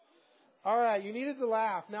All right, you needed to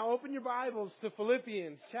laugh. Now open your Bibles to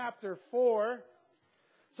Philippians chapter 4.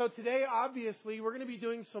 So today, obviously, we're going to be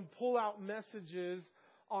doing some pull-out messages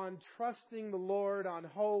on trusting the Lord, on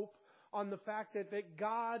hope, on the fact that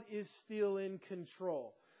God is still in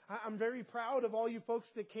control. I'm very proud of all you folks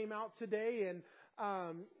that came out today, and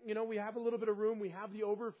we have a little bit of room. We have the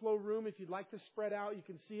overflow room. If you'd like to spread out, you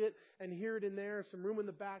can see it and hear it in there. Some room in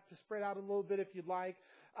the back to spread out a little bit if you'd like.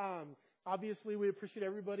 Obviously, we appreciate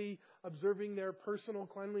everybody observing their personal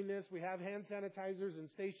cleanliness. We have hand sanitizers and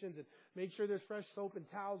stations, and make sure there's fresh soap and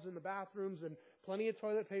towels in the bathrooms and plenty of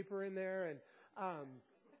toilet paper in there. And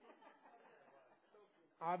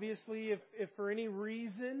obviously, if for any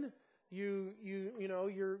reason you're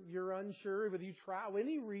unsure whether you travel,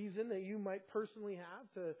 any reason that you might personally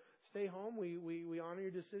have to stay home, we honor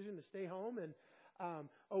your decision to stay home. And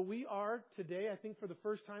we are today, I think, for the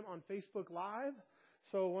first time on Facebook Live.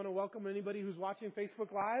 So I want to welcome anybody who's watching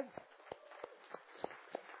Facebook Live.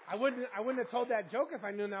 I wouldn't have told that joke if I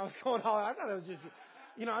knew that was going on. I thought it was just,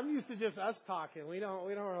 I'm used to just us talking. We don't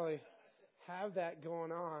really have that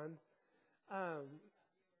going on.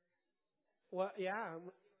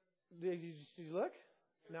 Did you look?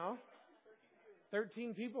 No?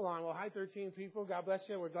 13 people on. Well, hi, 13 people. God bless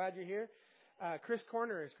you. We're glad you're here. Chris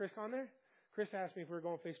Corner. Is Chris on there? Chris asked me if we were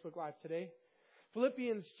going Facebook Live today.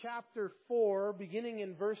 Philippians chapter 4, beginning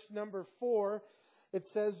in verse number 4, it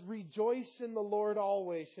says, "Rejoice in the Lord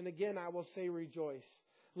always." And again, I will say rejoice.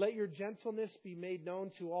 "Let your gentleness be made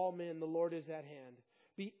known to all men. The Lord is at hand.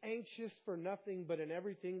 Be anxious for nothing, but in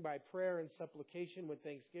everything by prayer and supplication with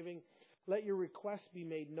thanksgiving. Let your requests be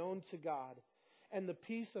made known to God. And the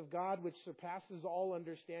peace of God, which surpasses all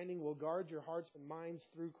understanding, will guard your hearts and minds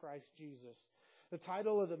through Christ Jesus." The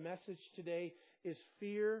title of the message today is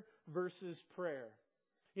Fear versus Prayer.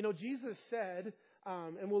 Jesus said,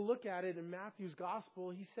 and we'll look at it in Matthew's Gospel,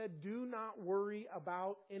 he said, "Do not worry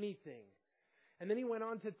about anything." And then he went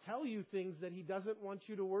on to tell you things that he doesn't want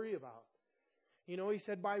you to worry about. He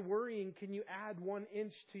said, by worrying, can you add 1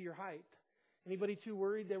 inch to your height? Anybody too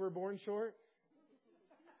worried they were born short?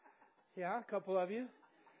 Yeah, a couple of you.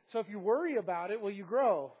 So if you worry about it, will you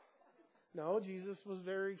grow? No, Jesus was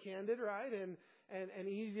very candid, right? And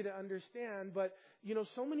easy to understand. But,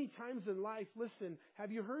 so many times in life, listen,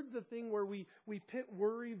 have you heard the thing where we pit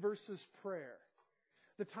worry versus prayer?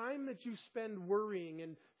 The time that you spend worrying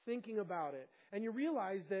and thinking about it. And you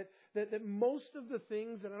realize that most of the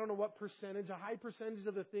things, and I don't know what percentage, a high percentage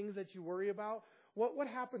of the things that you worry about, what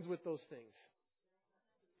happens with those things?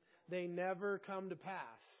 They never come to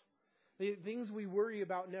pass. The things we worry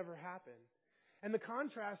about never happen. And the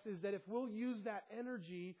contrast is that if we'll use that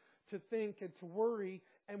energy to think and to worry,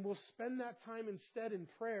 and we'll spend that time instead in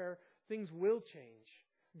prayer, things will change.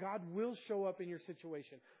 God will show up in your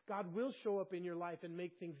situation. God will show up in your life and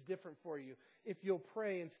make things different for you if you'll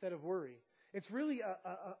pray instead of worry. It's really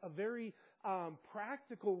a very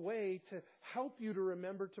practical way to help you to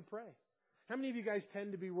remember to pray. How many of you guys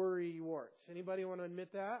tend to be worry-warts? Anybody want to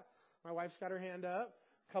admit that? My wife's got her hand up.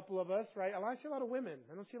 A couple of us, right? I see a lot of women.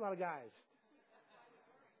 I don't see a lot of guys.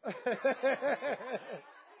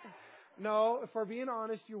 No, if we're being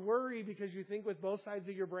honest, you worry because you think with both sides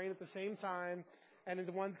of your brain at the same time, and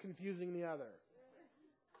the one's confusing the other.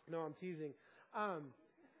 No, I'm teasing.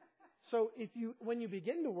 So when you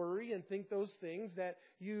begin to worry and think those things, that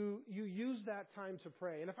you use that time to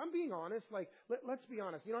pray. And if I'm being honest, let's be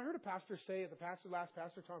honest. I heard a pastor say at the last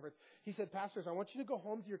pastor conference, he said, "Pastors, I want you to go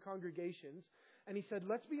home to your congregations." And he said,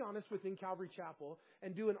 let's be honest within Calvary Chapel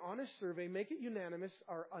and do an honest survey, make it unanimous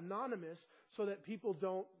or anonymous so that people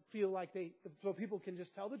don't feel like so people can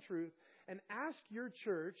just tell the truth, and ask your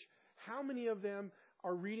church how many of them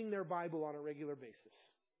are reading their Bible on a regular basis.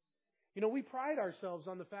 We pride ourselves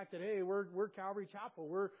on the fact that, hey, we're Calvary Chapel.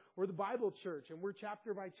 We're the Bible church, and we're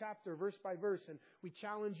chapter by chapter, verse by verse, and we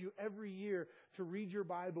challenge you every year to read your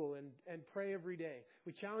Bible and pray every day.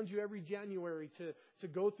 We challenge you every January to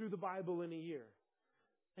go through the Bible in a year.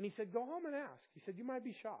 And he said, go home and ask. He said, you might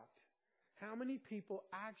be shocked. How many people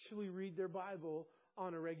actually read their Bible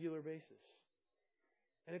on a regular basis?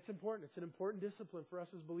 And it's important. It's an important discipline for us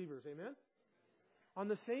as believers. Amen? On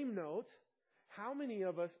the same note, how many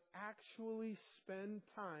of us actually spend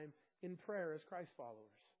time in prayer as Christ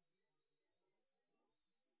followers?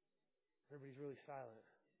 Everybody's really silent.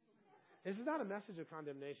 This is not a message of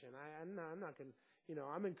condemnation. I'm not going to,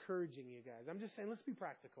 I'm encouraging you guys. I'm just saying, let's be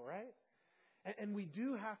practical, right? And we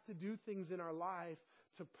do have to do things in our life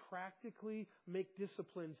to practically make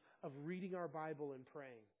disciplines of reading our Bible and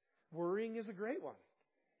praying. Worrying is a great one.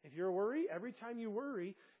 If you're worried, every time you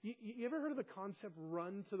worry, you ever heard of the concept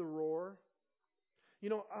run to the roar?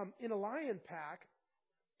 In a lion pack,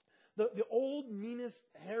 The old, meanest,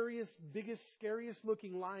 hairiest, biggest, scariest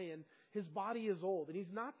looking lion, his body is old. And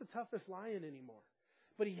he's not the toughest lion anymore.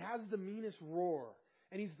 But he has the meanest roar.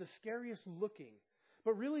 And he's the scariest looking.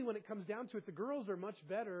 But really, when it comes down to it, the girls are much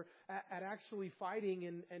better at actually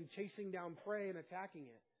fighting and chasing down prey and attacking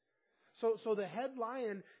it. So the head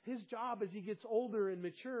lion, his job as he gets older and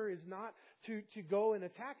mature is not to go and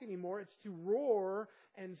attack anymore. It's to roar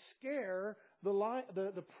and scare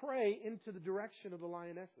the prey into the direction of the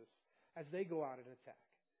lionesses as they go out and attack.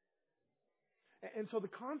 And so the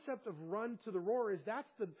concept of run to the roar is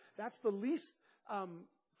that's the least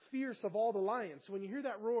fierce of all the lions. So when you hear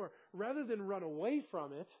that roar, rather than run away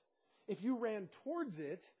from it, if you ran towards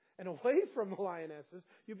it and away from the lionesses,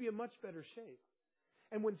 you'd be in much better shape.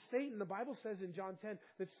 And when Satan, the Bible says in John 10,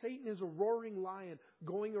 that Satan is a roaring lion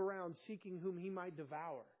going around seeking whom he might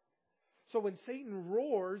devour. So when Satan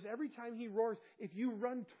roars, every time he roars, if you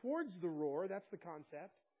run towards the roar, that's the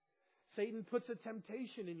concept, Satan puts a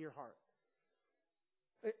temptation in your heart.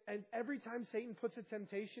 And every time Satan puts a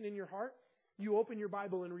temptation in your heart, you open your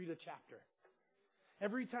Bible and read a chapter.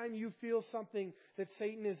 Every time you feel something that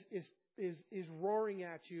Satan is roaring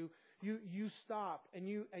at you, you stop and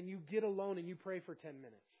you get alone and you pray for 10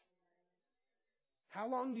 minutes. How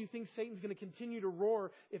long do you think Satan's going to continue to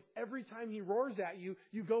roar if every time he roars at you,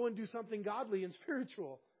 you go and do something godly and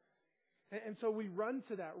spiritual? And so we run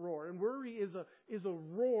to that roar. And worry is a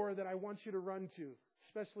roar that I want you to run to,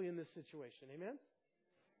 especially in this situation. Amen?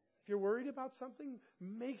 If you're worried about something,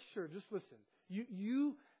 make sure, just listen.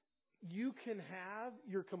 You can have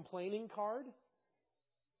your complaining card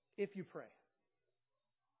if you pray.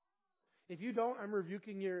 If you don't, what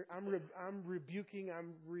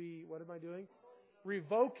am I doing?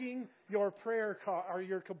 Revoking your prayer card or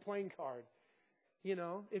your complaint card. You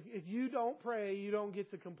know, if you don't pray, you don't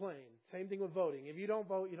get to complain. Same thing with voting. If you don't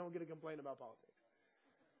vote, you don't get to complain about politics.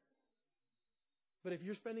 But if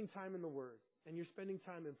you're spending time in the Word and you're spending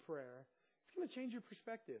time in prayer, it's going to change your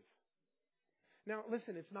perspective. Now,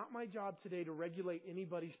 listen, it's not my job today to regulate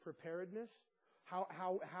anybody's preparedness,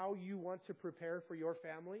 how you want to prepare for your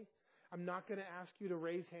family. I'm not going to ask you to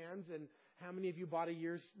raise hands and how many of you bought a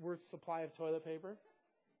year's worth supply of toilet paper?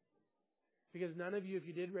 Because none of you, if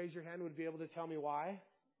you did raise your hand, would be able to tell me why.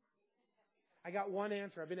 I got one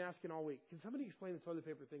answer. I've been asking all week. Can somebody explain the toilet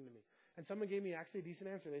paper thing to me? And someone gave me actually a decent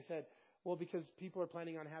answer. They said, well, because people are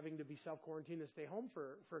planning on having to be self-quarantined and stay home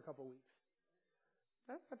for a couple weeks.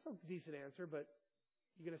 That's a decent answer, but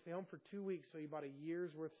you're going to stay home for 2 weeks, so you bought a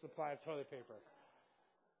year's worth supply of toilet paper.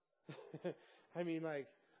 I mean,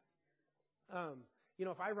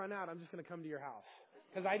 if I run out, I'm just going to come to your house.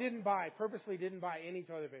 Because I purposely didn't buy any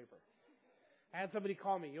toilet paper. I had somebody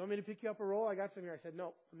call me, you want me to pick you up a roll? I got some here. I said,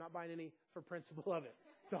 no, I'm not buying any for principle of it.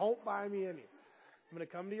 Don't buy me any. I'm going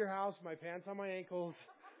to come to your house, my pants on my ankles.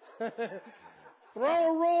 Throw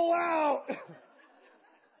a roll out!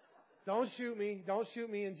 Don't shoot me. Don't shoot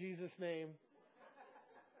me in Jesus' name.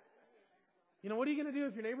 You know, what are you going to do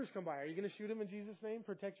if your neighbors come by? Are you going to shoot them in Jesus' name?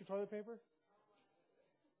 Protect your toilet paper?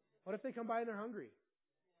 What if they come by and they're hungry?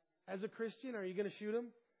 As a Christian, are you going to shoot them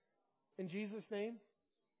in Jesus' name?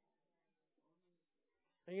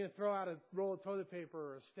 Are you going to throw out a roll of toilet paper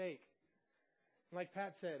or a steak? Like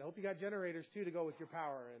Pat said, I hope you got generators too to go with your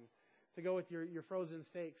power and to go with your frozen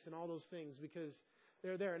steaks and all those things because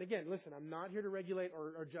they're there. And again, listen, I'm not here to regulate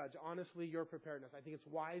or judge, honestly, your preparedness. I think it's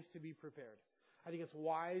wise to be prepared. I think it's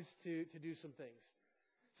wise to do some things.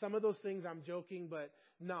 Some of those things I'm joking, but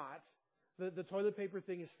not. The toilet paper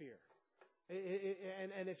thing is fear.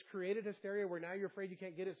 And it's created hysteria where now you're afraid you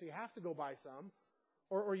can't get it, so you have to go buy some,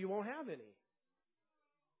 or you won't have any.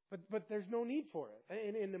 But there's no need for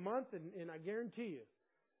it. In the month, and I guarantee you,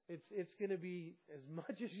 it's going to be as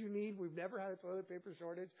much as you need. We've never had a toilet paper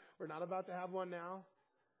shortage. We're not about to have one now.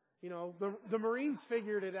 You know, the Marines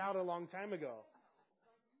figured it out a long time ago.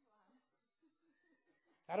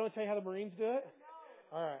 I don't tell you how the Marines do it?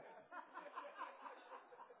 All right.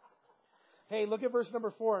 Hey, look at verse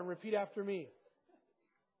number 4 and repeat after me.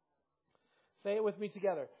 Say it with me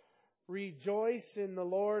together. Rejoice in the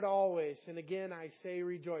Lord always. And again, I say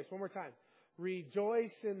rejoice. One more time.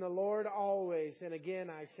 Rejoice in the Lord always. And again,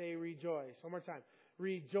 I say rejoice. One more time.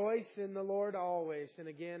 Rejoice in the Lord always. And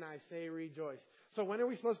again, I say rejoice. So when are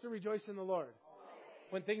we supposed to rejoice in the Lord? Always.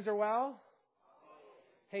 When things are well? Always.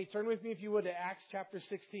 Hey, turn with me if you would to Acts chapter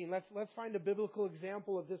 16. Let's find a biblical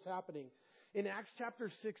example of this happening. In Acts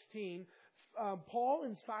chapter 16, Paul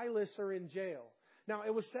and Silas are in jail. Now,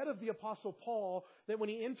 it was said of the Apostle Paul that when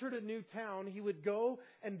he entered a new town, he would go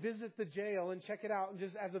and visit the jail and check it out and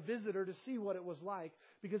just as a visitor to see what it was like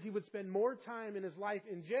because he would spend more time in his life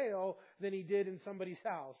in jail than he did in somebody's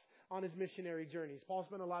house. on his missionary journeys. Paul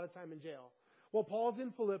spent a lot of time in jail. Well, Paul's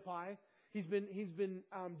in Philippi. He's been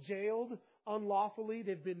jailed unlawfully.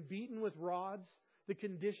 They've been beaten with rods. The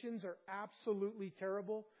conditions are absolutely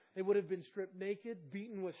terrible. They would have been stripped naked,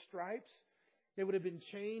 beaten with stripes. They would have been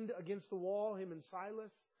chained against the wall, him and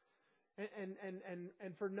Silas,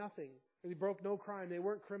 and for nothing. They broke no crime. They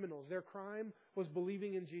weren't criminals. Their crime was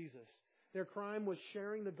believing in Jesus. Their crime was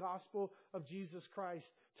sharing the gospel of Jesus Christ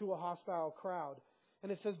to a hostile crowd.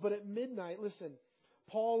 And it says, but at midnight, listen,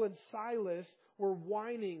 Paul and Silas were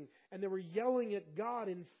whining and they were yelling at God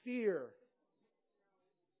in fear.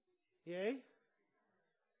 Yay?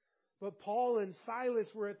 But Paul and Silas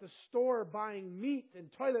were at the store buying meat and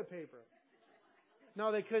toilet paper.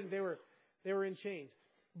 No, they couldn't. They were in chains.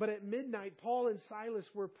 But at midnight, Paul and Silas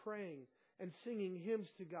were praying and singing hymns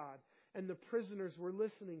to God, and the prisoners were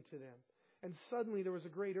listening to them. And suddenly there was a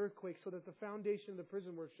great earthquake, so that the foundation of the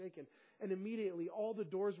prison were shaken. And immediately all the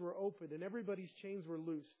doors were opened, and everybody's chains were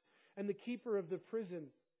loosed. And the keeper of the prison,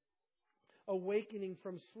 awakening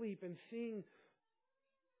from sleep and seeing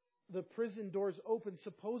the prison doors open,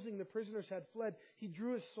 supposing the prisoners had fled, he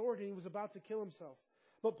drew his sword and he was about to kill himself.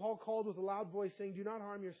 But Paul called with a loud voice, saying, "Do not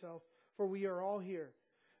harm yourself, for we are all here."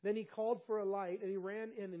 Then he called for a light, and he ran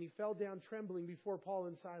in, and he fell down trembling before Paul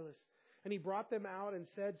and Silas. And he brought them out and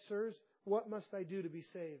said, "Sirs, what must I do to be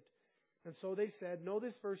saved?" And so they said, know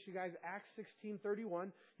this verse, you guys, Acts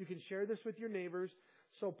 16:31. You can share this with your neighbors.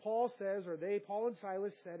 So Paul says, Paul and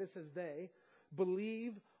Silas said, it says they,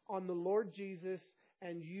 believe on the Lord Jesus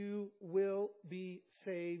and you will be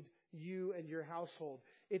saved, you and your household.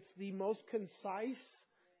 It's the most concise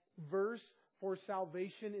verse for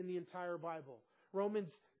salvation in the entire Bible.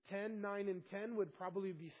 Romans 10:9 and 10 would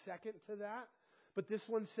probably be second to that. But this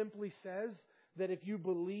one simply says that if you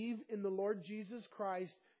believe in the Lord Jesus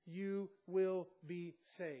Christ, you will be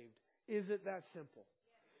saved. Is it that simple?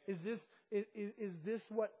 Is this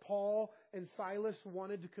what Paul and Silas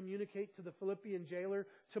wanted to communicate to the Philippian jailer?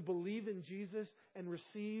 To believe in Jesus and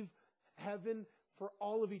receive heaven for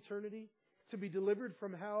all of eternity? To be delivered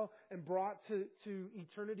from hell and brought to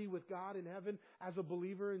eternity with God in heaven as a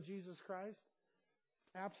believer in Jesus Christ?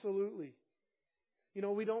 Absolutely. You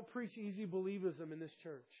know, we don't preach easy believism in this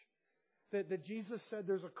church. That Jesus said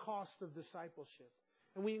there's a cost of discipleship.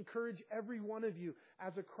 And we encourage every one of you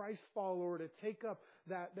as a Christ follower to take up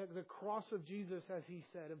the cross of Jesus, as he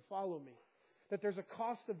said, and follow me. That there's a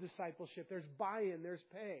cost of discipleship. There's buy-in. There's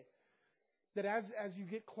pay. That as you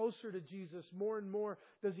get closer to Jesus, more and more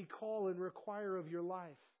does he call and require of your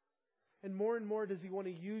life. And more does he want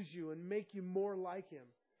to use you and make you more like him.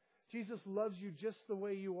 Jesus loves you just the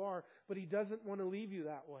way you are, but he doesn't want to leave you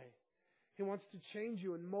that way. He wants to change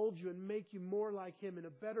you and mold you and make you more like him and a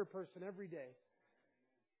better person every day.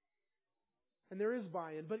 And there is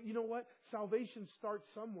buy-in. But you know what? Salvation starts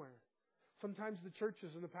somewhere. Sometimes the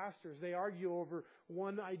churches and the pastors, they argue over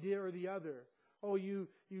one idea or the other. Oh, you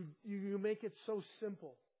make it so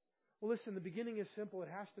simple. Well, listen, the beginning is simple. It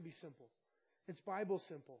has to be simple. It's Bible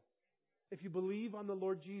simple. If you believe on the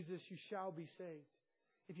Lord Jesus, you shall be saved.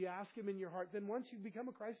 If you ask him in your heart, then once you become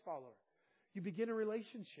a Christ follower, you begin a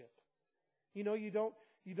relationship. You know, you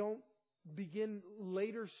don't begin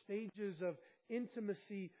later stages of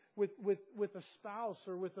intimacy with a spouse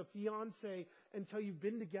or with a fiance until you've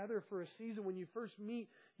been together for a season. When you first meet,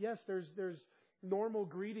 yes, there's normal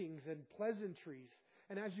greetings and pleasantries.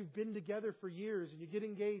 And as you've been together for years and you get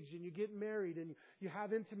engaged and you get married and you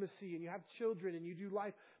have intimacy and you have children and you do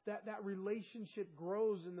life, that relationship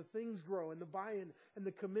grows and the things grow and the buy-in and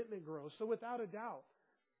the commitment grows. So without a doubt,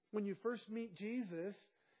 when you first meet Jesus,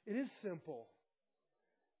 it is simple.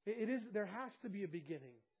 It is. There has to be a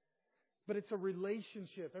beginning. But it's a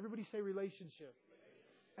relationship. Everybody say relationship.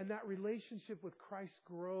 And that relationship with Christ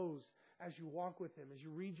grows as you walk with him, as you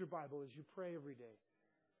read your Bible, as you pray every day.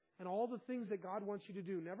 And all the things that God wants you to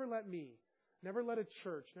do, never let a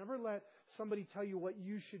church, never let somebody tell you what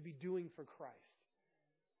you should be doing for Christ.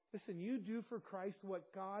 Listen, you do for Christ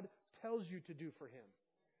what God tells you to do for him.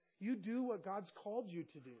 You do what God's called you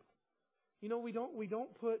to do. You know, we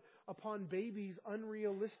don't put upon babies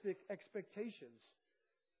unrealistic expectations.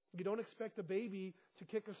 You don't expect a baby to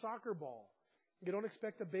kick a soccer ball. You don't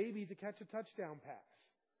expect a baby to catch a touchdown pass.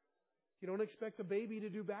 You don't expect a baby to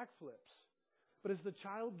do backflips. But as the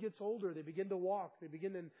child gets older, they begin to walk. They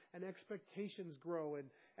begin and expectations grow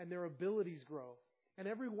and their abilities grow. And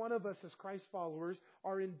every one of us as Christ followers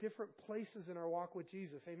are in different places in our walk with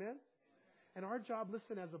Jesus. Amen? And our job,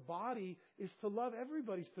 listen, as a body is to love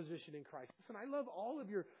everybody's position in Christ. Listen, I love all of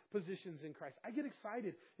your positions in Christ. I get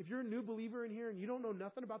excited. If you're a new believer in here and you don't know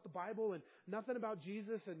nothing about the Bible and nothing about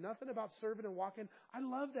Jesus and nothing about serving and walking, I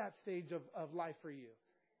love that stage of life for you.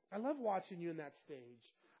 I love watching you in that stage.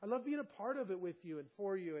 I love being a part of it with you and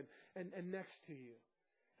for you and next to you.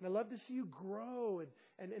 And I love to see you grow.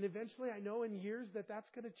 And eventually I know in years that's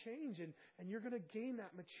going to change. And you're going to gain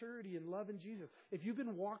that maturity and love in Jesus. If you've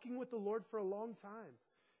been walking with the Lord for a long time,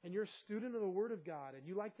 and you're a student of the Word of God, and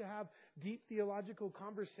you like to have deep theological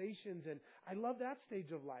conversations, and I love that stage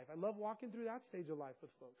of life. I love walking through that stage of life with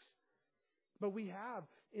folks. But we have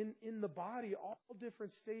in the body all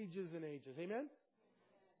different stages and ages. Amen?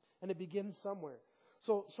 And it begins somewhere.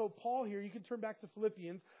 So Paul here, you can turn back to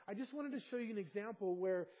Philippians. I just wanted to show you an example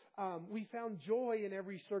where we found joy in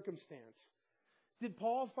every circumstance. Did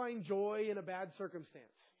Paul find joy in a bad circumstance?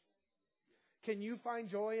 Can you find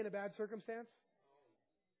joy in a bad circumstance?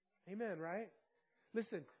 Amen, right?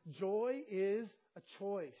 Listen, joy is a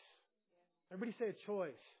choice. Everybody say a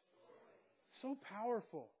choice. So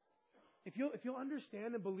powerful. If you'll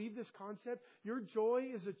understand and believe this concept, your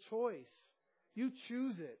joy is a choice. You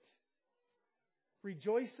choose it.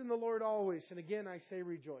 Rejoice in the Lord always. And again, I say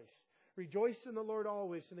rejoice. Rejoice in the Lord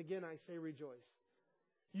always. And again, I say rejoice.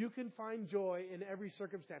 You can find joy in every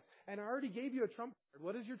circumstance. And I already gave you a trump card.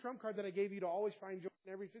 What is your trump card that I gave you to always find joy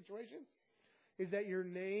in every situation? Is that your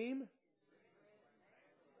name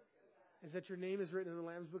is written in the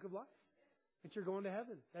Lamb's Book of Life. That you're going to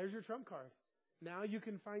heaven. There's your trump card. Now you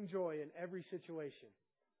can find joy in every situation.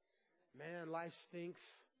 Man, life stinks.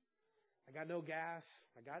 I got no gas.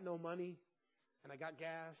 I got no money. And I got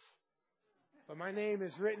gas. But my name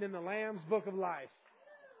is written in the Lamb's Book of Life.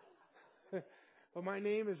 But my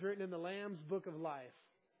name is written in the Lamb's Book of Life.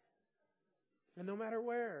 And no matter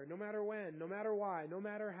where, no matter when, no matter why, no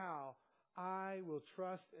matter how, I will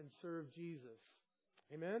trust and serve Jesus.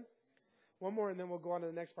 Amen? One more and then we'll go on to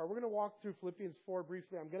the next part. We're going to walk through Philippians 4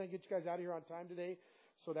 briefly. I'm going to get you guys out of here on time today.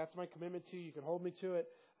 So that's my commitment to you. You can hold me to it.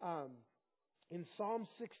 In Psalm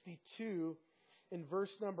 62, in verse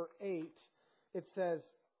number 8, it says,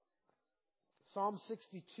 Psalm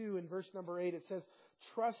 62 in verse number 8, it says,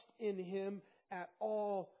 trust in Him at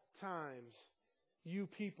all times, you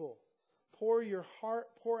people. Pour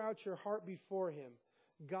out your heart before Him.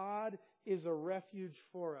 God is a refuge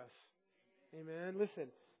for us. Amen. Listen,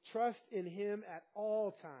 trust in Him at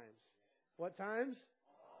all times. What times?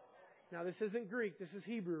 Now, this isn't Greek. This is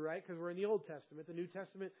Hebrew, right? Because we're in the Old Testament. The New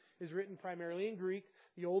Testament is written primarily in Greek.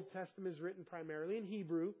 The Old Testament is written primarily in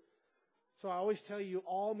Hebrew. So I always tell you,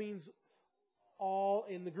 all means all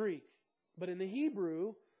in the Greek. But in the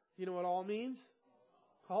Hebrew, you know what all means?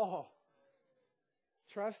 All.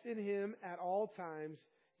 Trust in Him at all times,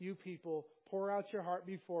 you people. Pour out your heart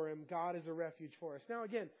before Him. God is a refuge for us. Now,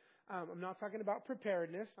 again, I'm not talking about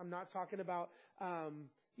preparedness. I'm not talking about,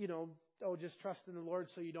 just trust in the Lord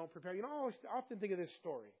so you don't prepare. I often think of this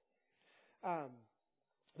story.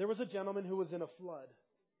 There was a gentleman who was in a flood.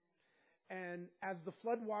 And as the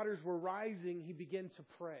flood waters were rising, he began to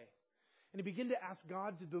pray. And he began to ask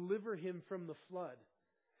God to deliver him from the flood.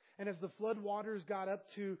 And as the flood waters got up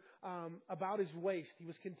to about his waist, he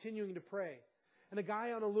was continuing to pray. And a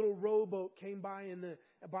guy on a little rowboat came by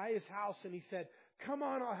his house and he said, come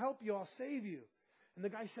on, I'll help you, I'll save you. And the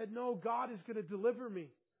guy said, no, God is going to deliver me.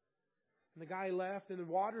 And the guy left and the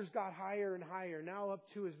waters got higher and higher, now up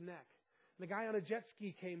to his neck. And the guy on a jet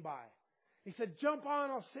ski came by. He said, jump on,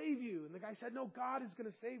 I'll save you. And the guy said, no, God is going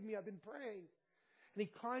to save me. I've been praying. And he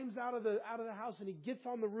climbs out of the house and he gets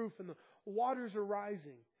on the roof and the waters are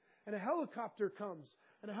rising. And a helicopter comes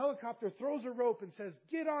and a helicopter throws a rope and says,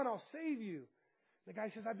 get on, I'll save you. And the guy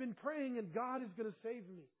says, I've been praying and God is going to save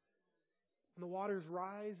me. And the waters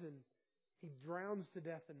rise and he drowns to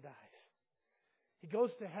death and dies. He goes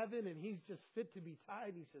to heaven and he's just fit to be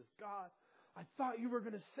tied. He says, God, I thought you were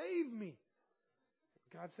going to save me.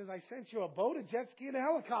 God says, I sent you a boat, a jet ski, and a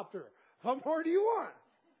helicopter. What more do you want?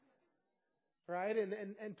 Right?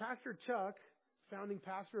 And Pastor Chuck, founding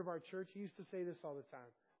pastor of our church, he used to say this all the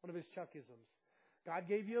time. One of his Chuckisms. God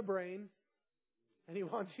gave you a brain, and He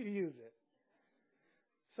wants you to use it.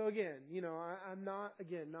 So again, I'm not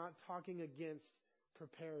talking against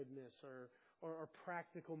preparedness or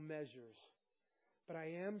practical measures. But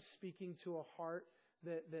I am speaking to a heart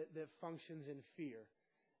that functions in fear.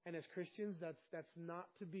 And as Christians, that's not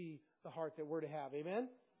to be the heart that we're to have. Amen?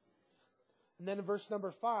 And then in verse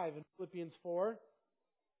number 5 in Philippians 4,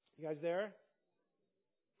 you guys there?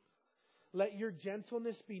 Let your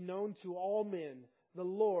gentleness be known to all men. The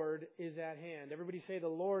Lord is at hand. Everybody say, the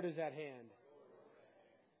Lord is at hand.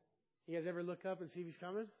 You guys ever look up and see if He's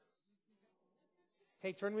coming?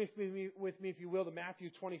 Hey, turn with me, if you will, to Matthew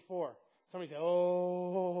 24. Somebody say,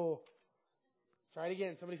 oh. Try it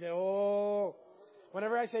again. Somebody say, oh.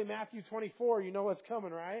 Whenever I say Matthew 24, you know what's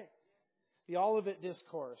coming, right? The Olivet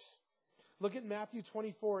Discourse. Look at Matthew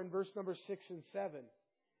 24 and verse number 6 and 7.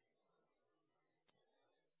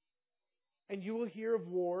 And you will hear of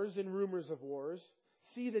wars and rumors of wars.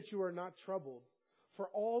 See that you are not troubled. For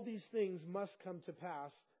all these things must come to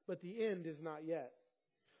pass, but the end is not yet.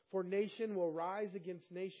 For nation will rise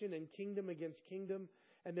against nation and kingdom against kingdom,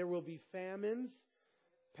 and there will be famines,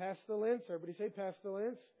 pestilence. Everybody say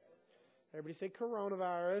pestilence. Everybody say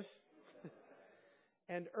coronavirus.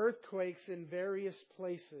 And earthquakes in various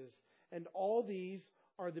places. And all these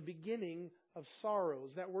are the beginning of sorrows.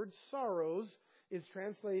 That word sorrows is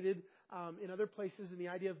translated in other places in the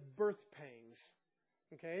idea of birth pangs.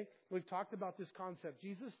 Okay? We've talked about this concept.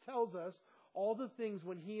 Jesus tells us all the things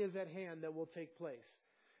when He is at hand that will take place.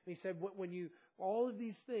 And He said, all of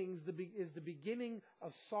these things is the beginning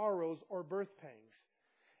of sorrows or birth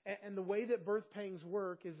pangs. And the way that birth pangs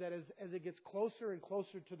work is that as it gets closer and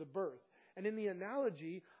closer to the birth. And in the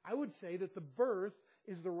analogy, I would say that the birth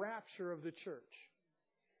is the rapture of the church.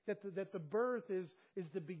 That the birth is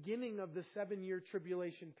the beginning of the 7-year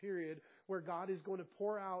tribulation period where God is going to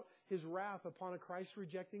pour out His wrath upon a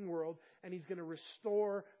Christ-rejecting world, and He's going to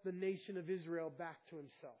restore the nation of Israel back to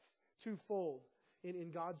Himself. Twofold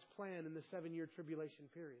in God's plan in the 7-year tribulation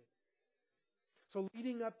period. So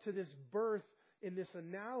leading up to this birth in this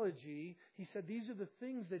analogy, He said these are the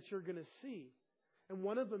things that you're going to see. And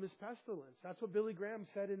one of them is pestilence. That's what Billy Graham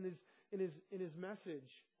said in his message.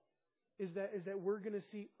 Is that we're going to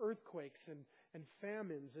see earthquakes and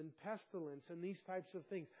famines and pestilence and these types of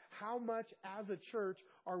things. How much as a church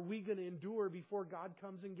are we going to endure before God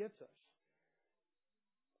comes and gets us?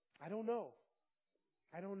 I don't know.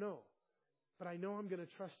 But I know I'm going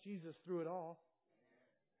to trust Jesus through it all.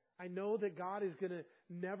 I know that God is going to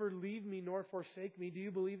never leave me nor forsake me. Do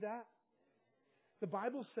you believe that? The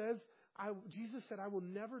Bible says, Jesus said, I will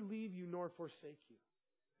never leave you nor forsake you.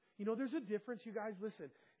 You know, there's a difference, you guys,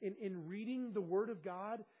 listen, in reading the Word of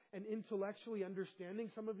God and intellectually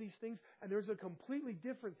understanding some of these things, and there's a completely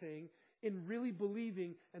different thing in really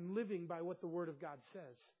believing and living by what the Word of God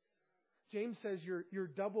says. James says you're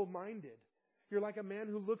double-minded. You're like a man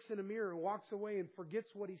who looks in a mirror and walks away and forgets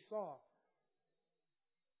what he saw.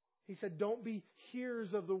 He said, don't be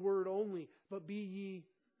hearers of the Word only, but be ye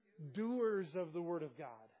doers of the Word of God.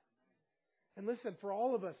 And listen, for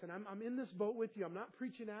all of us, and I'm in this boat with you. I'm not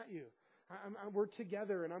preaching at you. We're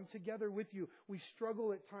together, and I'm together with you. We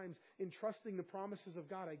struggle at times in trusting the promises of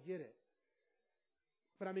God. I get it.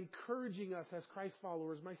 But I'm encouraging us as Christ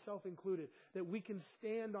followers, myself included, that we can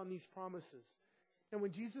stand on these promises. And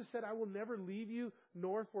when Jesus said, I will never leave you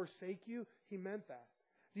nor forsake you, He meant that.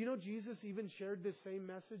 Do you know Jesus even shared this same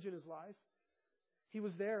message in His life? He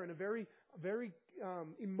was there in a very, very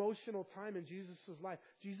emotional time in Jesus' life.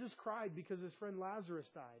 Jesus cried because his friend Lazarus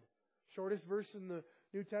died. Shortest verse in the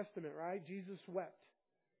New Testament, right? Jesus wept.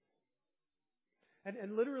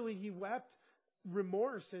 And literally he wept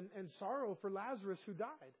remorse and sorrow for Lazarus who died.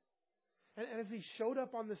 And as he showed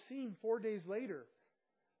up on the scene 4 days later,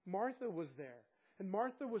 Martha was there. And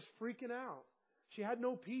Martha was freaking out. She had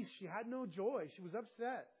no peace. She had no joy. She was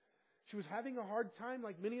upset. She was having a hard time,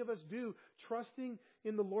 like many of us do, trusting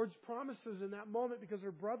in the Lord's promises in that moment because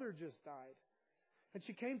her brother just died. And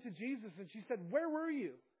she came to Jesus and she said, where were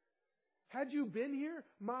you? Had you been here,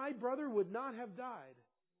 my brother would not have died.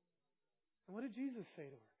 And what did Jesus say to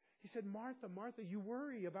her? He said, Martha, Martha, you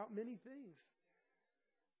worry about many things.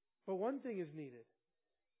 But one thing is needed.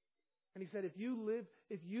 And He said, if you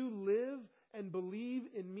live and believe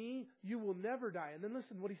in me, you will never die. And then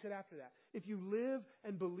listen to what He said after that. If you live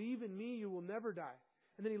and believe in me, you will never die.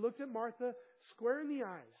 And then He looked at Martha square in the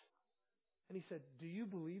eyes. And He said, do you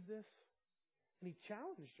believe this? And He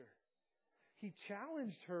challenged her. He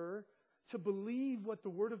challenged her to believe what the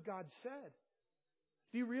Word of God said.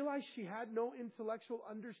 Do you realize she had no intellectual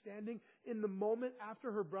understanding in the moment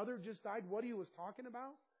after her brother just died what He was talking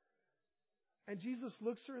about? And Jesus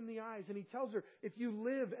looks her in the eyes and He tells her, if you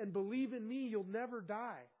live and believe in me, you'll never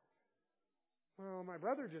die. Well, my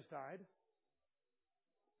brother just died.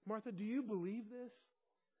 Martha, do you believe this?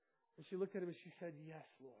 And she looked at him and she said, yes,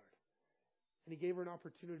 Lord. And He gave her an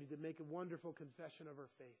opportunity to make a wonderful confession of her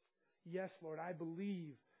faith. Yes, Lord, I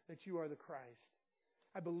believe that you are the Christ.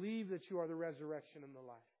 I believe that you are the resurrection and the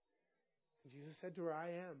life. And Jesus said to her, I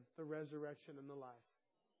am the resurrection and the life.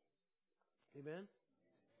 Amen?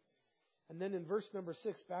 And then in verse number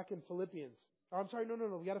 6, back in Philippians. Oh, I'm sorry, no.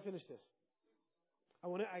 We got to finish this.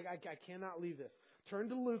 I cannot leave this. Turn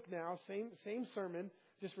to Luke now. Same sermon,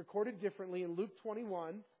 just recorded differently in Luke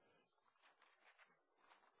 21.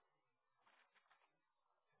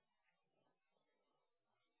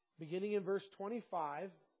 Beginning in verse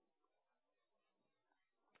 25.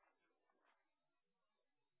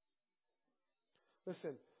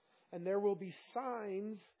 Listen. And there will be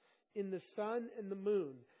signs in the sun and the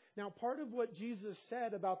moon. Now, part of what Jesus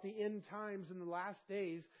said about the end times in the last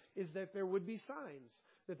days is that there would be signs.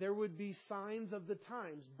 That there would be signs of the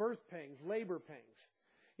times, birth pangs, labor pangs.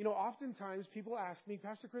 You know, oftentimes people ask me,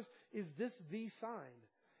 Pastor Chris, is this the sign?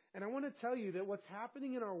 And I want to tell you that what's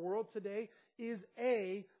happening in our world today is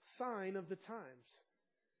a sign of the times.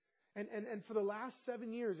 And for the last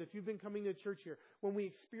 7 years, if you've been coming to church here, when we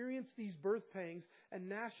experience these birth pangs and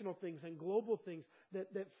national things and global things that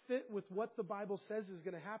fit with what the Bible says is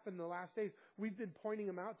going to happen in the last days, we've been pointing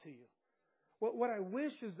them out to you. What I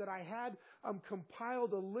wish is that I had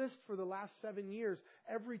compiled a list for the last 7 years,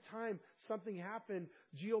 every time something happened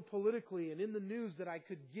geopolitically and in the news, that I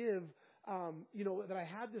could give, that I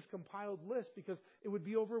had this compiled list, because it would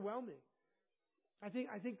be overwhelming. I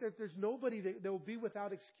think that there's nobody that will be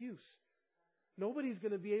without excuse. Nobody's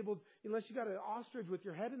going to be able, unless you got an ostrich with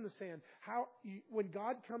your head in the sand. When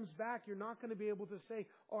God comes back, you're not going to be able to say,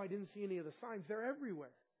 "Oh, I didn't see any of the signs." They're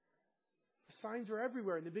everywhere. The signs are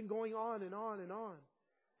everywhere, and they've been going on and on and on.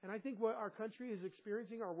 And I think what our country is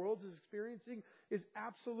experiencing, our world is experiencing, is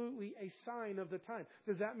absolutely a sign of the time.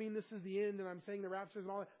 Does that mean this is the end and I'm saying the rapture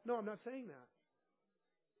and all that? No, I'm not saying that.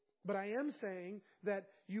 But I am saying that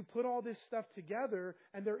you put all this stuff together,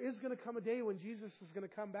 and there is going to come a day when Jesus is going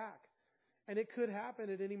to come back. And it could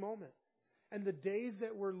happen at any moment. And the days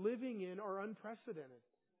that we're living in are unprecedented.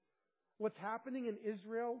 What's happening in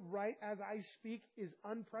Israel right as I speak is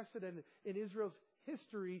unprecedented in Israel's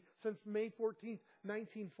history since May 14th,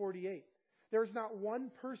 1948. There's not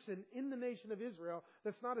one person in the nation of Israel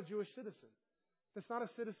that's not a Jewish citizen, that's not a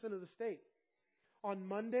citizen of the state. On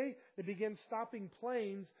Monday, they began stopping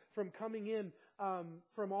planes from coming in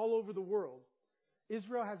from all over the world.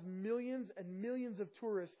 Israel has millions and millions of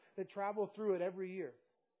tourists that travel through it every year.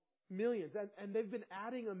 Millions. And they've been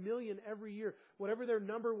adding 1 million every year. Whatever their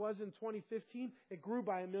number was in 2015, it grew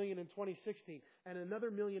by 1 million in 2016. And another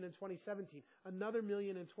 1 million in 2017. Another 1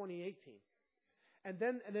 million in 2018. And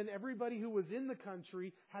then everybody who was in the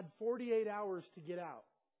country had 48 hours to get out.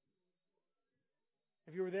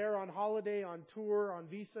 If you were there on holiday, on tour, on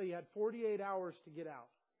visa, you had 48 hours to get out.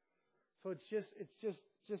 So it's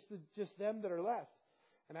just them that are left.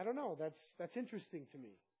 And I don't know, that's interesting to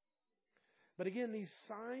me. But again, these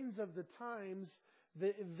signs of the times,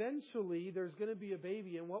 that eventually there's going to be a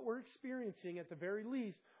baby. And what we're experiencing at the very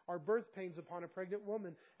least are birth pains upon a pregnant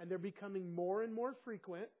woman. And they're becoming more and more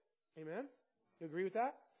frequent. Amen? You agree with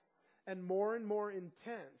that? And more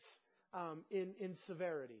intense in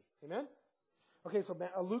severity. Amen? Okay, so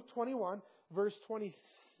Luke 21, verse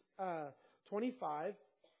 25.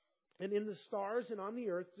 And in the stars and on the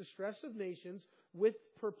earth, distress of nations with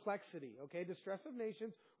perplexity. Okay, distress of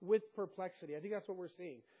nations with perplexity. I think that's what we're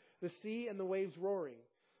seeing. The sea and the waves roaring.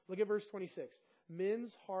 Look at verse 26.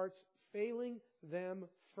 Men's hearts failing them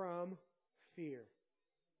from fear.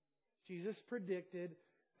 Jesus predicted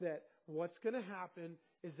that what's going to happen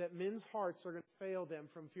is that men's hearts are going to fail them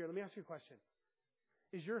from fear. Let me ask you a question.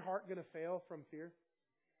 Is your heart going to fail from fear?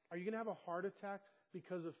 Are you going to have a heart attack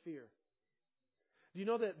because of fear? Do you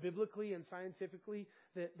know that biblically and scientifically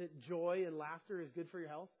that joy and laughter is good for your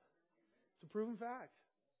health? It's a proven fact.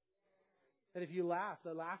 That if you laugh,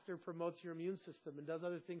 the laughter promotes your immune system and does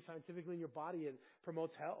other things scientifically in your body and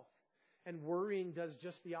promotes health. And worrying does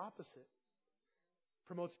just the opposite.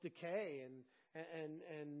 Promotes decay and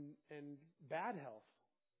bad health.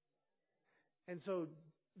 And so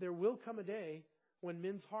there will come a day when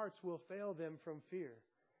men's hearts will fail them from fear.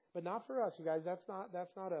 But not for us, you guys. That's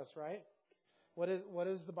not us, right? What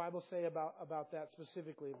does the Bible say about that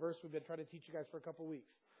specifically? A verse we've been trying to teach you guys for a couple weeks.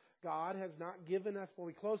 God has not given us, when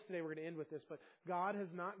we close today, we're going to end with this, but God has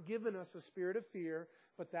not given us a spirit of fear,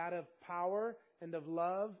 but that of power and of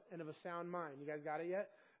love and of a sound mind. You guys got it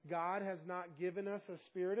yet? God has not given us a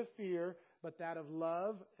spirit of fear, but that of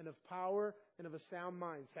love and of power and of a sound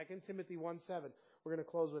mind. 2 Timothy 1:7. We're going to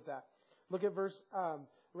close with that. Look at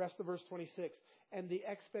rest of verse 26. And the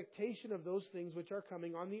expectation of those things which are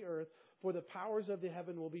coming on the earth, for the powers of the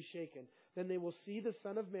heaven will be shaken. Then they will see the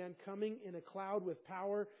Son of Man coming in a cloud with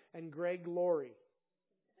power and great glory.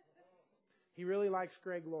 He really likes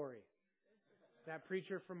Greg Laurie. That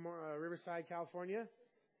preacher from Riverside, California.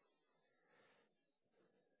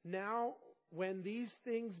 Now, when these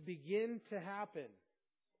things begin to happen,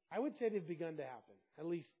 I would say they've begun to happen. At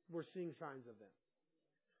least we're seeing signs of them.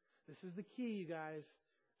 This is the key, you guys.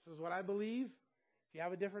 This is what I believe. If you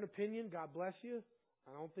have a different opinion, God bless you.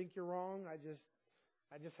 I don't think you're wrong.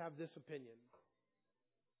 I just have this opinion.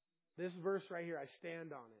 This verse right here, I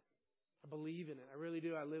stand on it. I believe in it. I really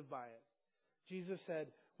do. I live by it. Jesus said,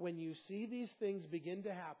 when you see these things begin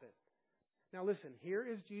to happen, Now listen, here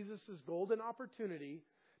is Jesus' golden opportunity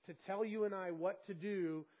to tell you and I what to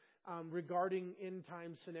do regarding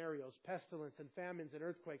end-time scenarios, pestilence and famines and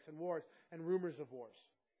earthquakes and wars and rumors of wars.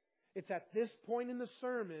 It's at this point in the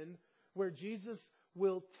sermon where Jesus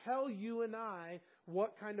will tell you and I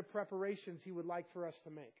what kind of preparations He would like for us to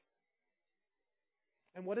make.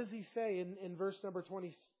 And what does He say in verse number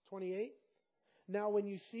 28? Now when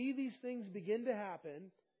you see these things begin to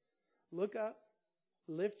happen, look up,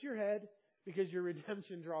 lift your head, because your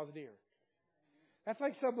redemption draws near. That's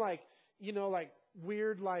like some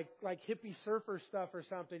weird hippie surfer stuff or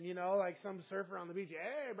something, like some surfer on the beach.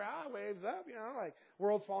 Hey, bro, waves up, like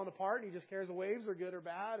world's falling apart and he just cares the waves are good or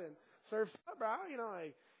bad and surfs up, bro,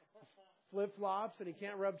 like flip-flops and he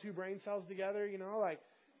can't rub two brain cells together, like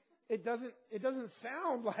it doesn't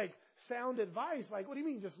sound like sound advice. Like, what do you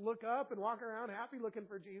mean? Just look up and walk around happy looking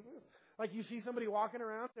for Jesus? Like you see somebody walking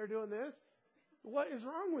around, they're doing this. What is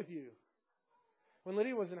wrong with you? When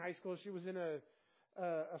Lydia was in high school, she was in a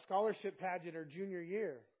scholarship pageant her junior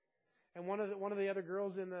year, and one of the other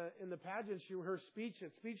girls in the pageant, her speech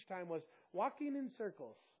at speech time was walking in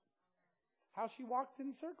circles. How she walked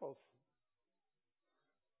in circles.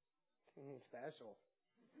 Special.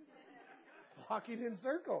 Walking in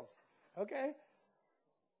circles. Okay.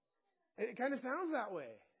 It kind of sounds that way.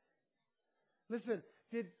 Listen,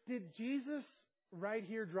 did Jesus right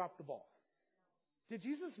here drop the ball? Did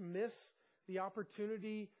Jesus miss the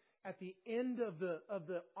opportunity at the end of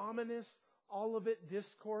the ominous, all of it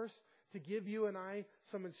discourse to give you and I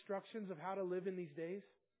some instructions of how to live in these days?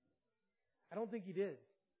 I don't think He did.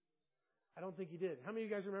 How many of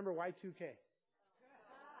you guys remember Y2K?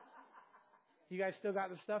 You guys still got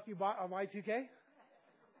the stuff you bought on Y2K?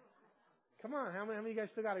 Come on, how many of you guys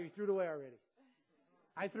still got it? You threw it away already?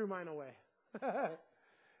 I threw mine away.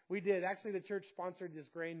 We did. Actually, the church sponsored this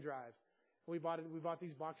grain drive. We bought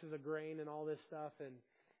these boxes of grain and all this stuff and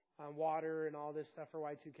water and all this stuff for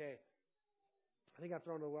Y2K. I think I've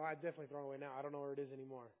thrown it away. I've definitely thrown it away now. I don't know where it is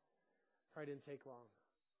anymore. Probably didn't take long.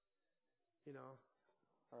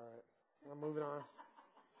 All right. I'm moving on.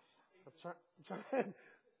 I'm trying.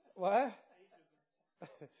 What?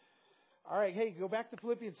 All right. Hey, go back to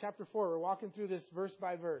Philippians chapter 4. We're walking through this verse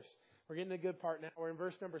by verse. We're getting to the good part now. We're in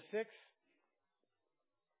verse number 6.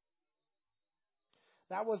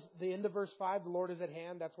 That was the end of verse 5. The Lord is at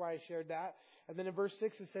hand. That's why I shared that. And then in verse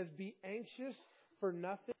 6 it says, be anxious for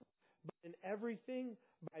nothing, but in everything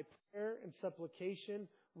by prayer and supplication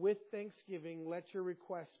with thanksgiving, let your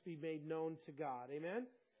requests be made known to God. Amen?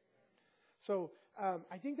 So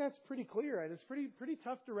I think that's pretty clear. And it's pretty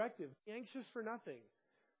tough directive. Be anxious for nothing.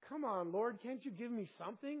 Come on, Lord, can't you give me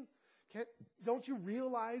something? Don't you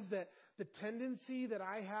realize that the tendency that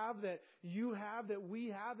I have, that you have, that we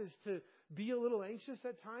have, is to be a little anxious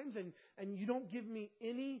at times, and you don't give me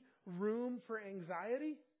any room for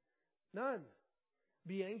anxiety? None.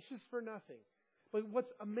 Be anxious for nothing. But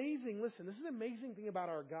what's amazing, listen, this is an amazing thing about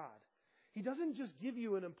our God. He doesn't just give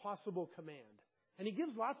you an impossible command. And He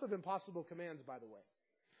gives lots of impossible commands, by the way.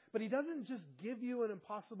 But He doesn't just give you an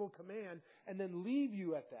impossible command and then leave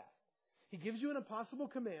you at that. He gives you an impossible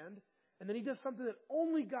command, and then He does something that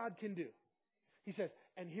only God can do. He says,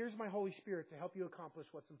 and here's my Holy Spirit to help you accomplish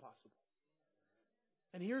what's impossible.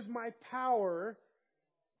 And here's my power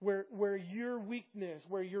where your weakness,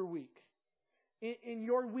 where you're weak. In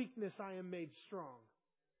your weakness, I am made strong.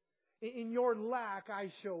 In your lack,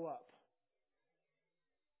 I show up.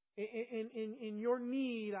 In your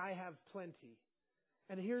need, I have plenty.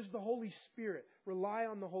 And here's the Holy Spirit. Rely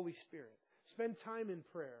on the Holy Spirit. Spend time in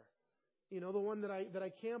prayer. The one that I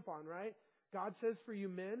camp on, right? God says for you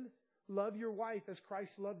men, love your wife as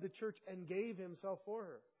Christ loved the church and gave Himself for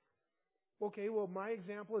her. Okay, well, my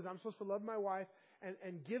example is I'm supposed to love my wife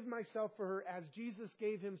and give myself for her as Jesus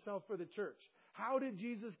gave Himself for the church. How did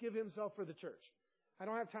Jesus give Himself for the church? I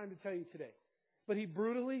don't have time to tell you today. But He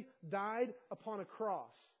brutally died upon a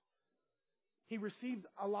cross. He received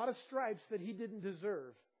a lot of stripes that He didn't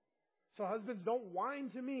deserve. So husbands, don't whine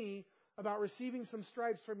to me about receiving some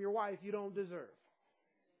stripes from your wife you don't deserve.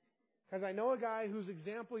 Because I know a guy whose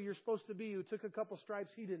example you're supposed to be who took a couple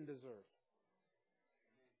stripes he didn't deserve.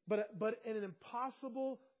 But in an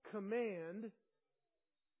impossible command,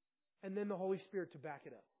 and then the Holy Spirit to back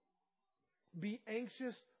it up. Be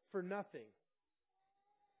anxious for nothing.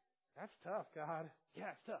 That's tough, God. Yeah,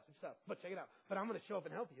 it's tough. But check it out. But I'm going to show up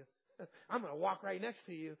and help you. I'm going to walk right next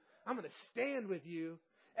to you. I'm going to stand with you.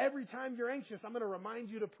 Every time you're anxious, I'm going to remind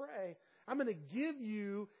you to pray. I'm going to give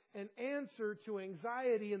you an answer to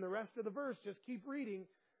anxiety in the rest of the verse. Just keep reading.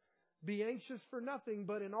 Be anxious for nothing,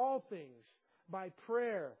 but in all things, by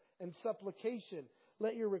prayer and supplication,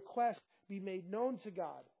 let your requests be made known to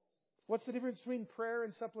God. What's the difference between prayer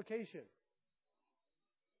and supplication?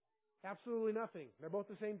 Absolutely nothing. They're both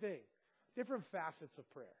the same thing. Different facets of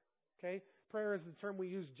prayer. Okay? Prayer is the term we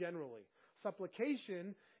use generally.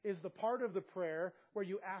 Supplication is the part of the prayer where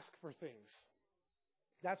you ask for things.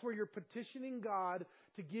 That's where you're petitioning God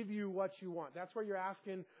to give you what you want. That's where you're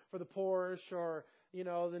asking for the Porsche or,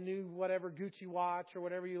 the new whatever Gucci watch or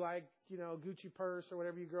whatever you like, Gucci purse or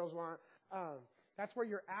whatever you girls want. That's where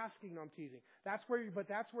you're asking. I'm teasing. That's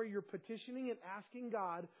where you're petitioning and asking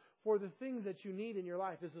God for the things that you need in your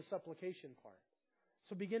life is the supplication part.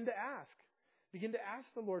 So begin to ask. Begin to ask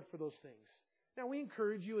the Lord for those things. Now, we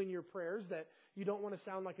encourage you in your prayers that you don't want to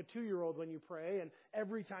sound like a 2-year-old when you pray, and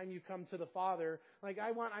every time you come to the Father, like,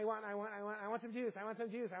 I want some juice, I want some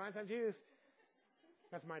juice, I want some juice.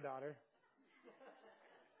 That's my daughter.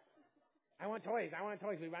 I want toys.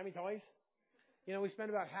 Will you buy me toys? We spend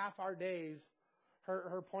about half our days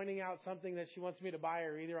her pointing out something that she wants me to buy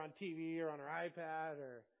her, either on TV or on her iPad,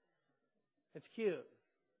 or it's cute,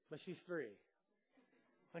 but she's 3.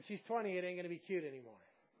 When she's 20, it ain't going to be cute anymore.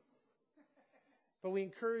 But we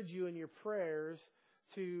encourage you in your prayers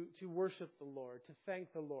to worship the Lord, to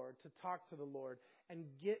thank the Lord, to talk to the Lord, and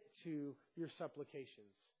get to your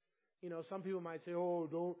supplications. Some people might say, "Oh,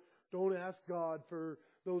 don't ask God for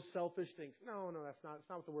those selfish things." No, that's not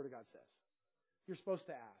what the Word of God says. You're supposed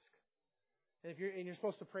to ask. And you're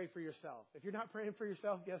supposed to pray for yourself. If you're not praying for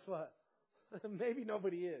yourself, guess what? Maybe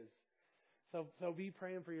nobody is. So be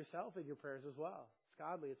praying for yourself in your prayers as well. It's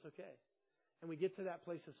godly. It's okay. And we get to that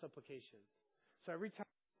place of supplication. So every time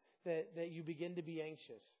that you begin to be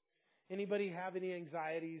anxious, anybody have any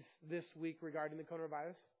anxieties this week regarding the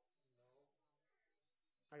coronavirus?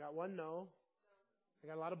 No. I got one no. I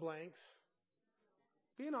got a lot of blanks.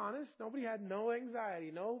 Being honest, nobody had no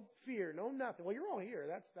anxiety, no fear, no nothing. Well, you're all here.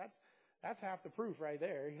 That's half the proof right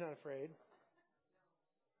there. You're not afraid.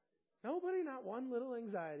 Nobody, not one little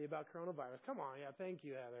anxiety about coronavirus. Come on, yeah, thank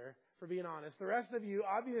you, Heather, for being honest. The rest of you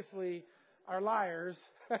obviously are liars.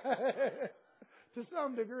 To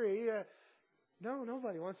some degree. No,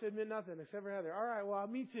 nobody wants to admit nothing except for Heather. All right, well,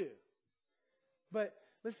 me too. But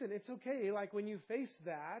listen, it's okay. Like when you face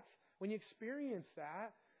that, when you experience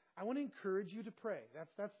that, I want to encourage you to pray.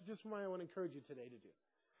 That's just what I want to encourage you today to do.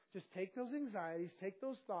 Just take those anxieties, take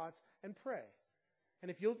those thoughts, and pray.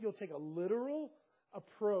 And if you'll take a literal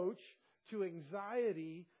approach to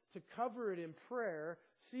anxiety, to cover it in prayer,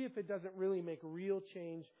 see if it doesn't really make real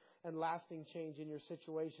change and lasting change in your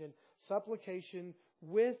situation. Supplication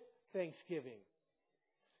with thanksgiving.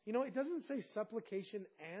 It doesn't say supplication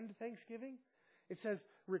and thanksgiving. It says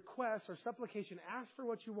request or supplication. Ask for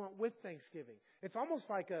what you want with thanksgiving. It's almost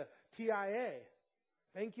like a TIA.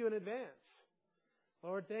 Thank you in advance.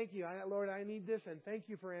 Lord, thank you. Lord, I need this, and thank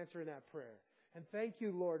you for answering that prayer. And thank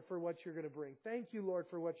you, Lord, for what you're going to bring. Thank you, Lord,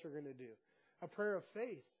 for what you're going to do. A prayer of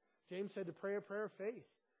faith. James said to pray a prayer of faith.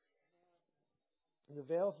 It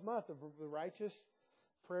avails much. The righteous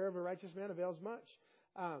prayer of a righteous man avails much.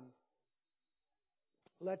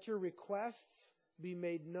 Let your requests be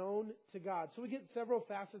made known to God. So we get several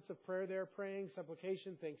facets of prayer there: praying,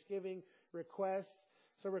 supplication, thanksgiving, requests.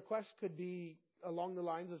 So requests could be along the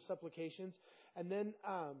lines of supplications. And then,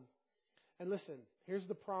 and listen, here's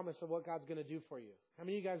the promise of what God's going to do for you. How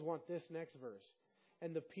many of you guys want this next verse?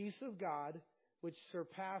 And the peace of God, which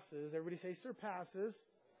surpasses, everybody say surpasses,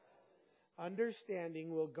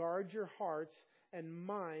 understanding, will guard your hearts and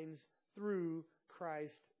minds through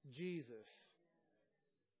Christ Jesus.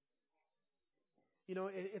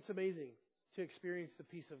 It's amazing to experience the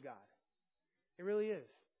peace of God. It really is.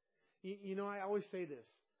 I always say this,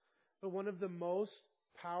 but one of the most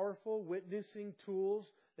powerful witnessing tools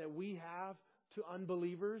that we have to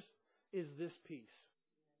unbelievers is this peace.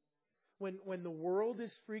 When the world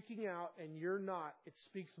is freaking out and you're not, it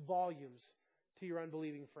speaks volumes to your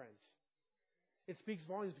unbelieving friends. It speaks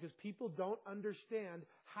volumes because people don't understand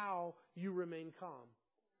how you remain calm,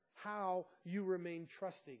 how you remain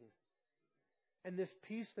trusting. And this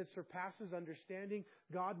peace that surpasses understanding,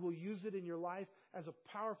 God will use it in your life as a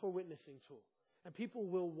powerful witnessing tool. And people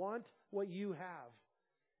will want what you have.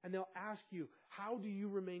 And they'll ask you, how do you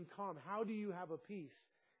remain calm? How do you have a peace?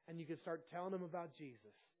 And you can start telling them about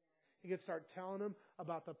Jesus. You can start telling them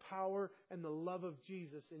about the power and the love of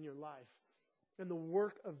Jesus in your life. And the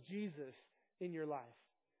work of Jesus in your life.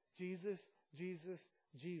 Jesus, Jesus,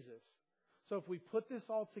 Jesus. So if we put this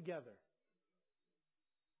all together,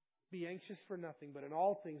 be anxious for nothing, but in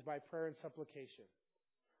all things by prayer and supplication.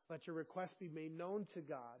 Let your requests be made known to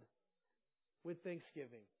God with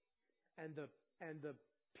thanksgiving. And the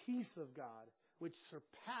peace of God, which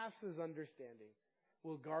surpasses understanding,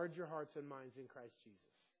 will guard your hearts and minds in Christ Jesus.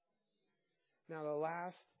 Now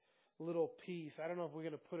the little piece. I don't know if we're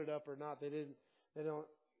going to put it up or not. They don't.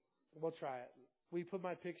 We'll try it. We put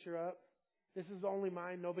my picture up. This is only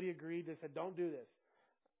mine. Nobody agreed. They said, don't do this.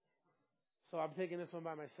 So I'm taking this one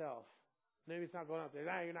by myself. Maybe it's not going up there.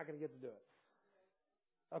 Nah, you're not going to get to do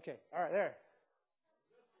it. Okay. All right, there.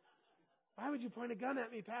 Why would you point a gun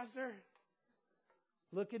at me, Pastor?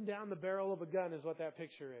 Looking down the barrel of a gun is what that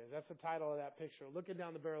picture is. That's the title of that picture. Looking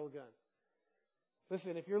down the barrel of a gun.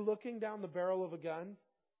 Listen, if you're looking down the barrel of a gun,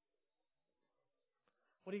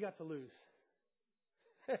 what do you got to lose?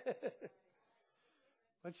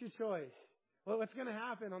 What's your choice? Well, what's going to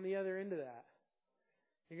happen on the other end of that?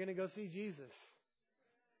 You're going to go see Jesus.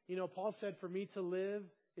 You know, Paul said, for me to live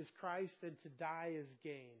is Christ and to die is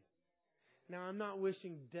gain. Now, I'm not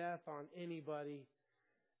wishing death on anybody,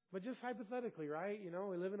 but just hypothetically, right? You know,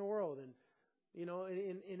 we live in a world, and, you know,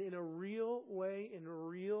 in a real way, in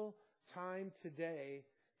real time today,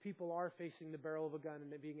 people are facing the barrel of a gun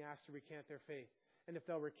and they're being asked to recant their faith. And if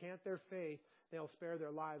they'll recant their faith, they'll spare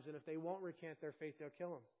their lives. And if they won't recant their faith, they'll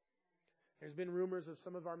kill them. There's been rumors of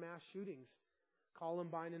some of our mass shootings,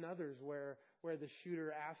 Columbine and others, where the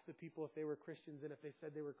shooter asked the people if they were Christians, and if they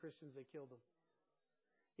said they were Christians, they killed them.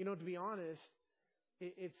 You know, to be honest,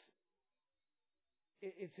 it's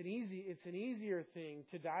an easier thing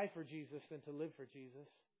to die for Jesus than to live for Jesus.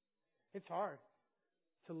 It's hard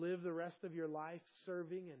to live the rest of your life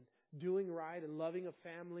serving and doing right and loving a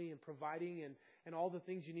family and providing and all the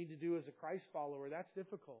things you need to do as a Christ follower. That's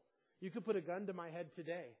difficult. You could put a gun to my head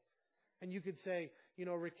today and you could say, you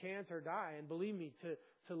know, recant or die. And believe me,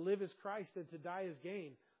 to live as Christ and to die as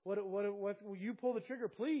gain. What you pull the trigger,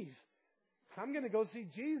 please. I'm going to go see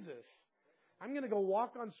Jesus. I'm going to go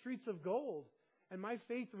walk on streets of gold. And my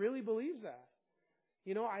faith really believes that.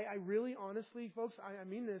 You know, I really, honestly, folks, I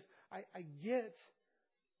mean this, I get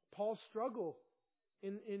Paul's struggle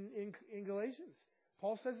in Galatians.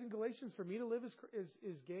 Paul says in Galatians, for me to live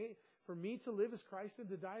is gain. For me to live is Christ and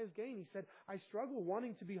to die is gain. He said, I struggle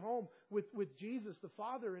wanting to be home with Jesus, the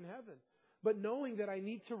Father in heaven. But knowing that I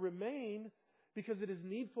need to remain because it is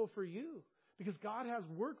needful for you. Because God has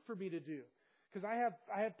work for me to do. Because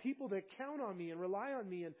I have people that count on me and rely on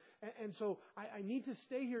me. And so I need to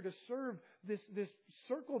stay here to serve this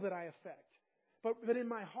circle that I affect. But in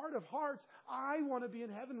my heart of hearts, I want to be in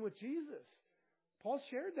heaven with Jesus. Paul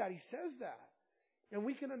shared that. He says that. And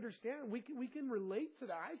we can understand. We can relate to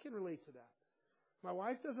that. I can relate to that. My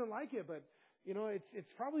wife doesn't like it, but you know,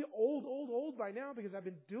 it's probably old by now because I've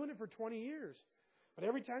been doing it for 20 years. But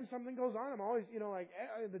every time something goes on, I'm always, you know, like,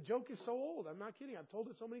 the joke is so old. I'm not kidding. I've told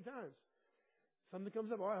it so many times. Something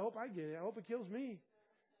comes up, oh, I hope I get it. I hope it kills me.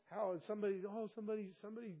 How somebody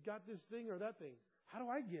got this thing or that thing. How do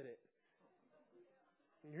I get it?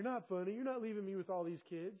 You're not funny. You're not leaving me with all these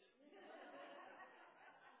kids.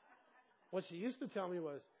 What she used to tell me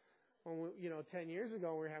was, when 10 years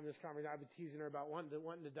ago when we were having this conversation, I'd be teasing her about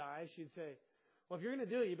wanting to die. She'd say, well, if you're going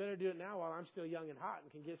to do it, you better do it now while I'm still young and hot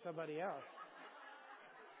and can get somebody else.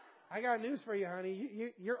 I got news for you,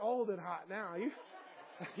 honey. You're old and hot now.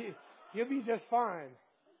 You'll be just fine.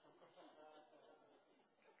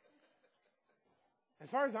 As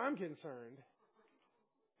far as I'm concerned,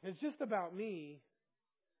 it's just about me.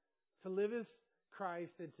 To live as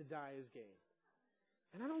Christ and to die as gain.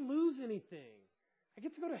 And I don't lose anything. I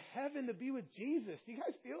get to go to heaven to be with Jesus. Do you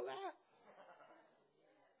guys feel that?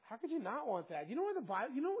 How could you not want that? You know why the Bible?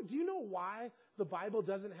 Do you know why the Bible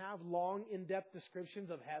doesn't have long, in-depth descriptions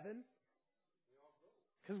of heaven?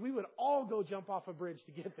 Because we would all go jump off a bridge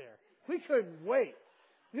to get there. We couldn't wait.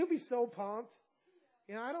 We'd be so pumped.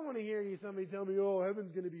 You know, I don't want to hear somebody tell me, oh,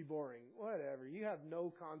 heaven's going to be boring. Whatever. You have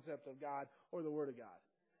no concept of God or the Word of God.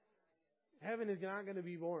 Heaven is not going to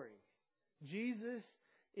be boring. Jesus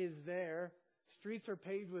is there. Streets are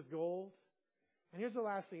paved with gold. And here's the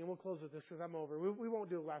last thing, and we'll close with this because I'm over. We won't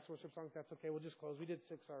do a last worship song if that's okay. We'll just close. We did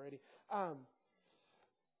 6 already.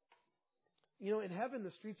 You know, in heaven, the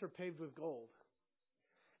streets are paved with gold.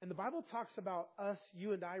 And the Bible talks about us,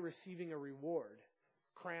 you and I, receiving a reward.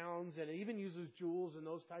 Crowns, and it even uses jewels and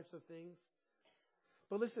those types of things.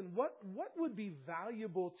 But listen, what would be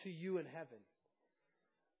valuable to you in heaven?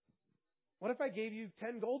 What if I gave you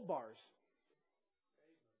 10 gold bars?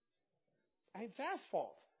 It's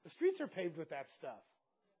asphalt. The streets are paved with that stuff.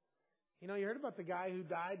 You know, you heard about the guy who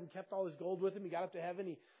died and kept all his gold with him. He got up to heaven.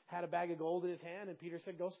 He had a bag of gold in his hand. And Peter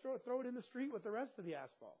said, go throw it in the street with the rest of the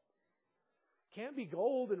asphalt. Can't be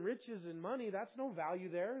gold and riches and money. That's no value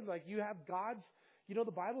there. Like you have God's, you know, the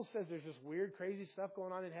Bible says there's this weird, crazy stuff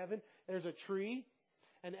going on in heaven. There's a tree.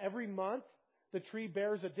 And every month, the tree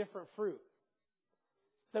bears a different fruit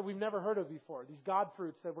that we've never heard of before. These God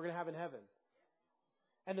fruits that we're going to have in heaven.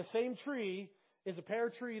 And the same tree is a pear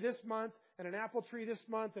tree this month, and an apple tree this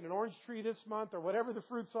month, and an orange tree this month, or whatever the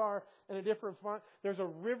fruits are in a different month. There's a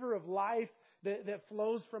river of life that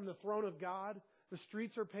flows from the throne of God. The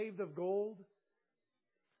streets are paved of gold.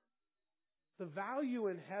 The value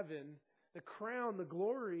in heaven, the crown, the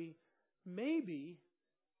glory, maybe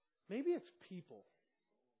it's people.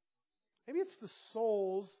 Maybe it's the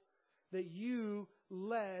souls that you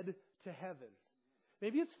led to heaven.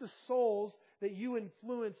 Maybe it's the souls that you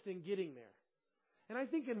influenced in getting there. And I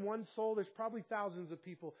think in one soul, there's probably thousands of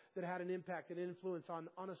people that had an impact and influence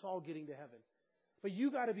on us all getting to heaven. But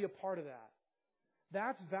you got to be a part of that.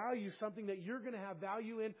 That's value, something that you're going to have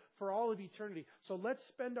value in for all of eternity. So let's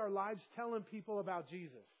spend our lives telling people about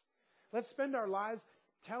Jesus. Let's spend our lives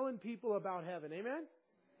telling people about heaven. Amen?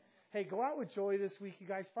 Hey, go out with joy this week, you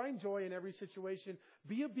guys. Find joy in every situation.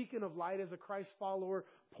 Be a beacon of light as a Christ follower.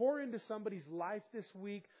 Pour into somebody's life this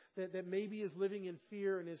week that maybe is living in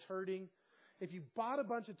fear and is hurting. If you bought a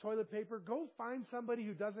bunch of toilet paper, go find somebody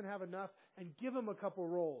who doesn't have enough and give them a couple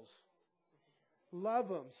rolls. Love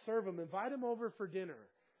them, serve them, invite them over for dinner.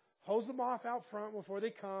 Hose them off out front before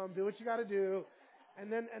they come. Do what you got to do.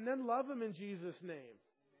 And then love them in Jesus' name.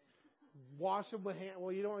 Wash them with hand.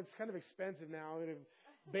 Well, it's kind of expensive now.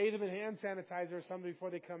 Bathe them in hand sanitizer or something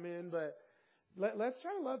before they come in. But let's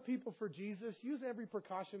try to love people for Jesus. Use every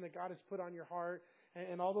precaution that God has put on your heart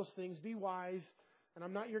and all those things. Be wise. And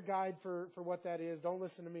I'm not your guide for what that is. Don't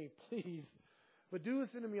listen to me, please. But do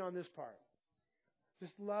listen to me on this part.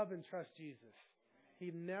 Just love and trust Jesus.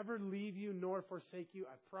 He'd never leave you nor forsake you.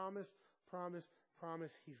 I promise, promise, promise.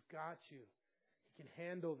 He's got you. He can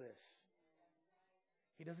handle this.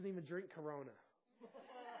 He doesn't even drink Corona.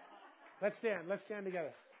 Let's stand. Let's stand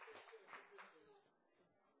together.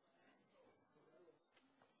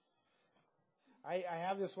 I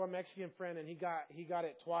have this one Mexican friend, and he got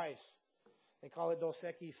it twice. They call it Dos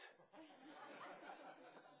Equis.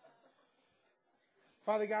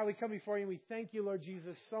 Father God, we come before you and we thank you, Lord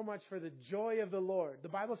Jesus, so much for the joy of the Lord. The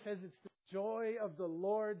Bible says it's the joy of the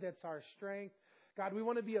Lord that's our strength. God, we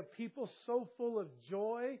want to be a people so full of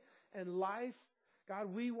joy and life.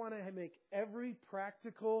 God, we want to make every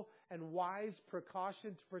practical and wise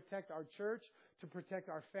precaution to protect our church, to protect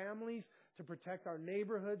our families, to protect our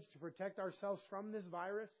neighborhoods, to protect ourselves from this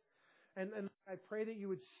virus. And I pray that you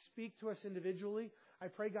would speak to us individually. I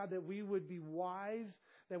pray, God, that we would be wise,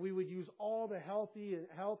 that we would use all the health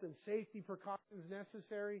and safety precautions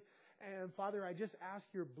necessary. And Father, I just ask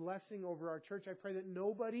your blessing over our church. I pray that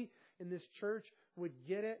nobody in this church would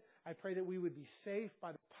get it. I pray that we would be safe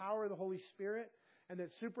by the power of the Holy Spirit, and that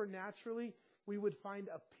supernaturally we would find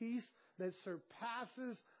a peace that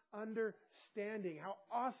surpasses understanding. How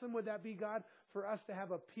awesome would that be, God, for us to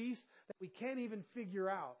have a peace that we can't even figure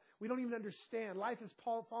out. We don't even understand. Life is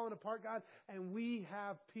falling apart, God, and we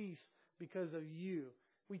have peace because of you.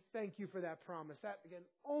 We thank you for that promise. That can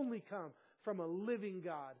only come from a living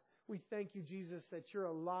God. We thank you, Jesus, that you're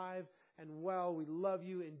alive and well. We love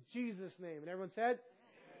you in Jesus' name. And everyone said,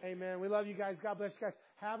 Amen. We love you guys. God bless you guys.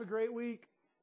 Have a great week.